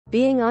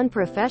Being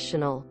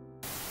unprofessional.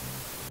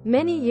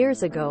 Many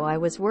years ago I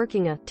was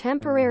working a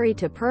temporary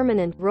to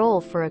permanent role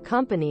for a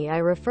company I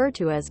refer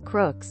to as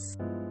crooks,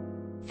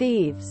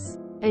 thieves,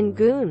 and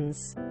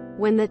goons.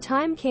 When the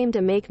time came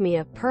to make me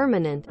a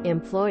permanent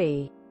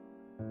employee,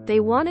 they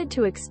wanted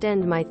to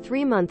extend my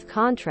 3-month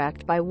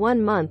contract by 1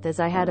 month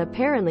as I had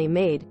apparently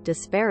made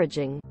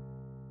disparaging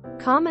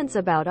comments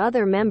about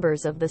other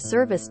members of the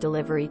service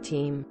delivery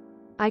team.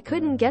 I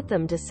couldn't get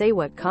them to say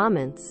what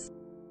comments,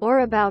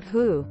 or about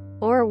who,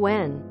 or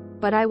when,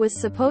 but I was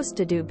supposed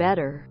to do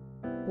better.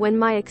 When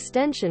my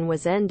extension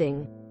was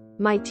ending,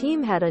 my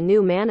team had a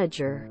new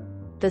manager,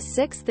 the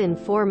 6th in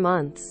 4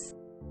 months.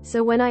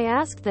 So when I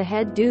asked the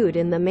head dude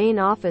in the main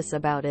office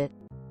about it,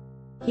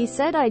 he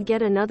said I'd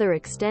get another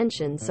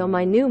extension so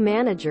my new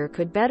manager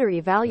could better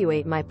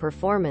evaluate my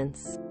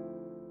performance.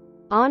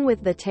 On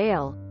with the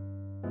tale.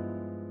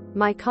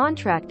 My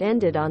contract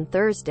ended on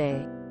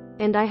Thursday,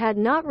 and I had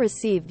not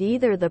received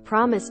either the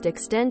promised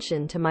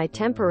extension to my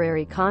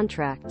temporary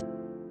contract,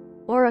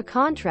 or a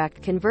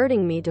contract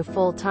converting me to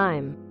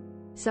full-time.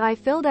 So I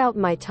filled out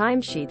my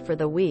timesheet for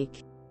the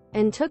week,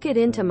 and took it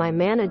into my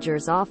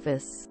manager's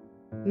office.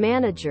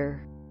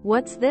 Manager: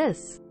 "What's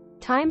this?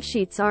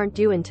 Timesheets aren't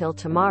due until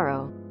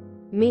tomorrow."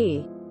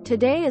 Me: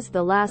 "Today is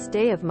the last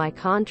day of my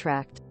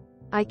contract.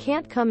 I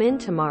can't come in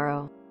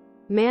tomorrow."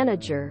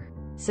 Manager: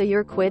 "So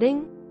you're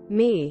quitting?"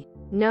 Me: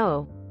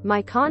 "No.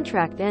 My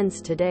contract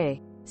ends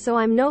today, so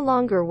I'm no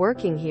longer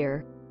working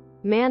here."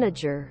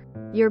 Manager: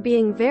 "You're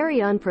being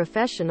very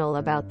unprofessional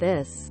about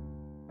this."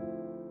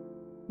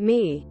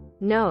 Me: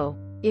 "No.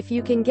 If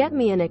you can get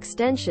me an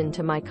extension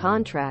to my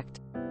contract,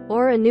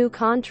 or a new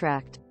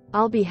contract,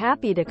 I'll be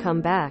happy to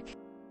come back."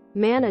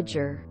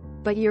 Manager: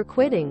 "But you're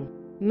quitting."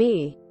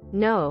 Me: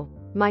 "No.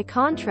 My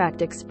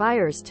contract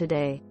expires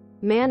today."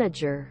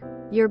 Manager: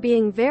 "You're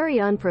being very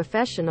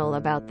unprofessional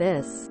about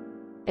this."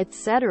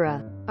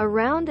 Etc.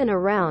 Around and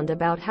around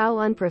about how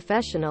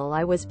unprofessional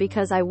I was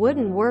because I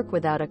wouldn't work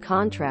without a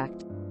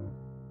contract.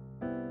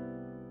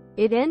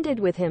 It ended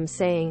with him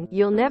saying,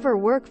 "You'll never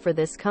work for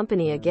this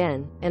company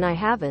again," and I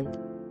haven't.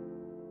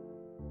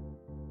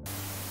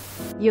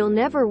 You'll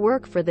never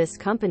work for this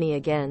company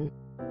again.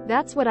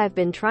 That's what I've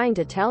been trying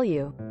to tell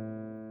you.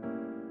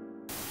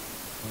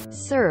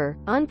 Sir,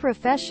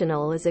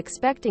 unprofessional is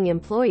expecting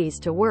employees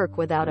to work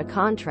without a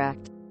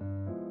contract.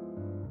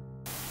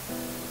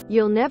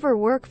 You'll never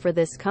work for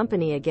this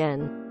company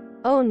again.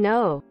 Oh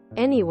no.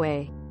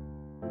 Anyway,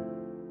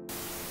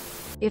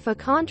 if a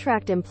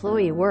contract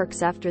employee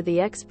works after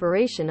the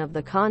expiration of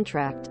the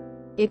contract,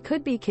 it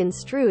could be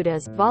construed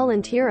as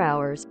volunteer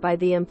hours by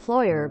the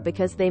employer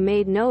because they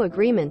made no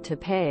agreement to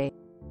pay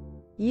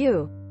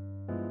you.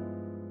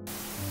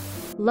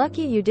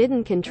 Lucky you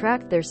didn't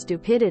contract their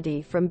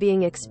stupidity from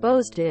being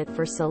exposed to it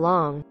for so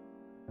long.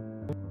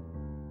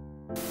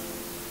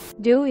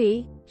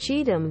 Dewey,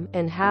 Cheatham,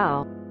 and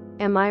Howe.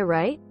 Am I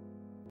right?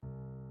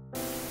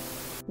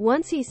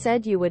 Once he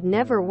said you would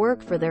never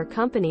work for their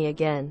company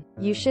again,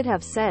 you should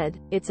have said,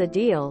 "It's a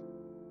deal."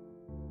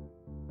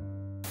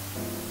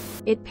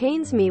 It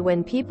pains me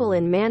when people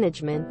in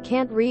management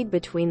can't read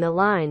between the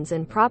lines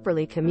and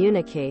properly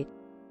communicate.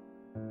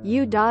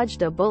 You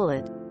dodged a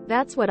bullet.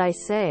 That's what I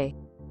say.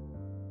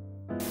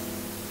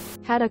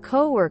 Had a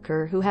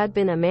coworker who had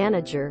been a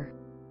manager,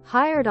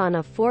 hired on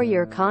a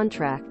 4-year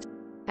contract.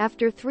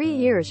 After 3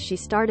 years she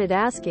started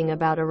asking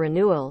about a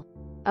renewal,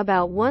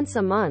 about once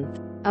a month.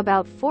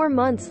 About 4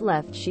 months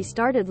left she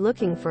started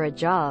looking for a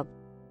job,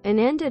 and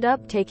ended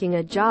up taking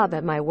a job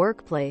at my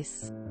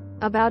workplace.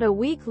 About a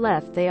week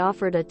left they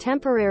offered a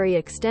temporary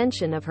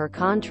extension of her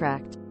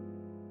contract.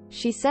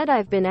 She said,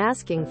 "I've been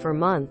asking for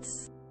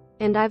months,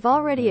 and I've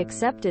already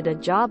accepted a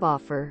job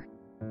offer."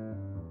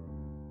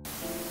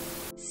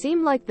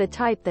 Seem like the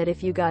type that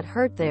if you got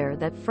hurt there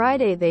that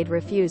Friday they'd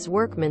refuse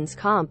workman's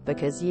comp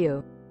because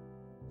you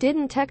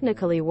didn't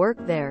technically work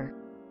there.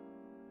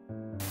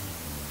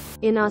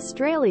 In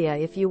Australia,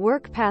 if you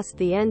work past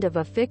the end of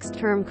a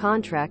fixed-term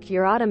contract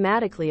you're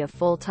automatically a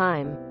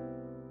full-time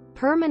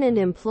permanent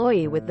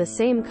employee with the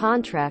same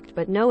contract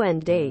but no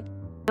end date.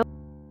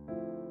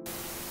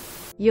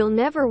 You'll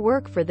never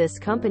work for this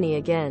company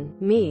again.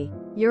 Me: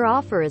 Your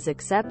offer is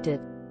accepted.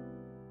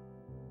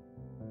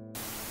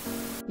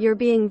 You're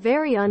being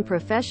very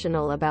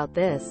unprofessional about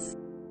this.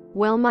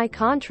 Well, my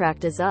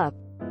contract is up.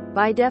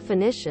 By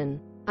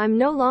definition, I'm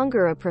no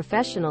longer a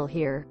professional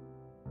here.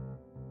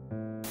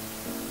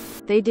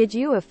 They did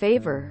you a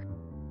favor.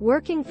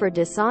 Working for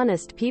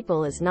dishonest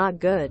people is not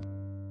good.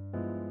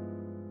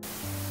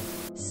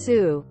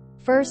 Sue: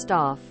 First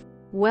off,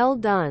 well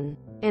done.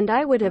 And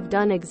I would have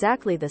done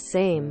exactly the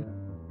same.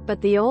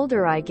 But the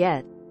older I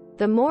get,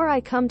 the more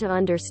I come to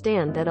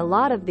understand that a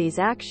lot of these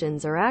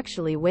actions are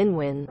actually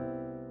win-win.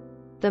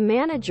 The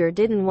manager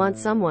didn't want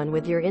someone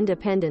with your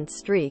independent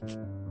streak,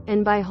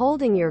 and by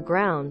holding your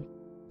ground,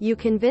 you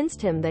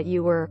convinced him that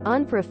you were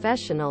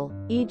unprofessional,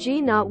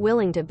 e.g. not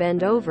willing to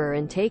bend over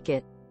and take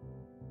it.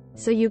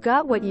 So you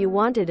got what you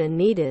wanted and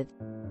needed,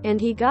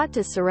 and he got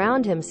to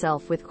surround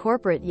himself with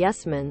corporate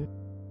yes-men.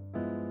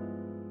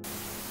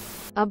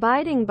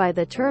 Abiding by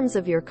the terms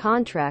of your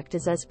contract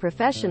is as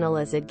professional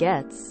as it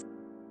gets.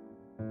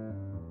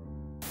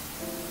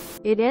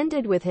 It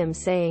ended with him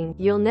saying,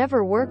 "You'll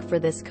never work for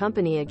this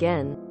company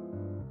again."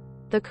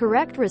 The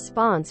correct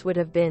response would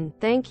have been,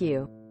 "Thank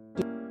you.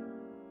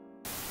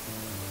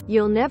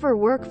 You'll never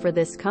work for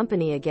this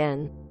company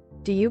again.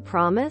 Do you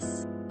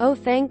promise?" "Oh,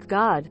 thank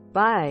God,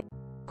 bye."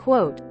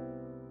 Quote.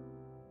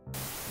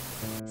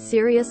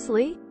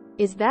 Seriously?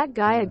 Is that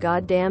guy a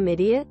goddamn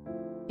idiot?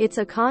 It's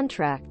a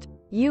contract.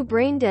 You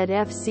braindead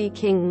FC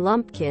King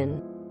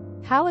Lumpkin.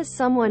 How is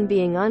someone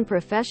being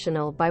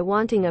unprofessional by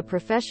wanting a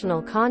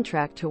professional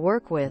contract to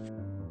work with?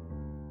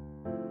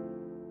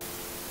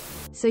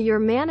 So your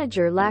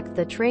manager lacked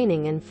the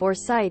training and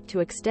foresight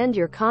to extend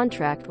your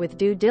contract with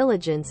due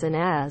diligence and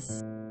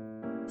as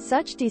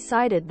such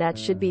decided that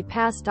should be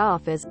passed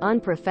off as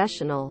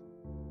unprofessional.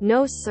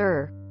 No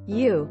sir.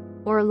 You,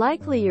 or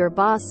likely your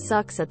boss,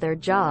 sucks at their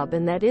job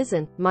and that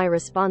isn't my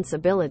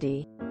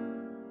responsibility.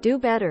 Do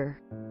better.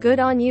 Good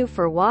on you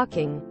for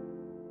walking.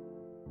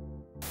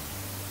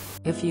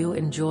 If you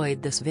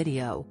enjoyed this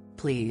video,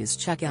 please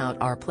check out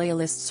our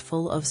playlists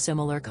full of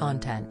similar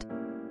content.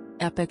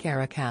 Epic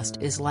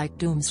Ericast is like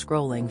doom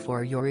scrolling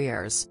for your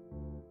ears.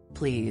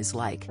 Please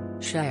like,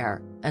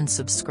 share, and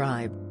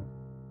subscribe.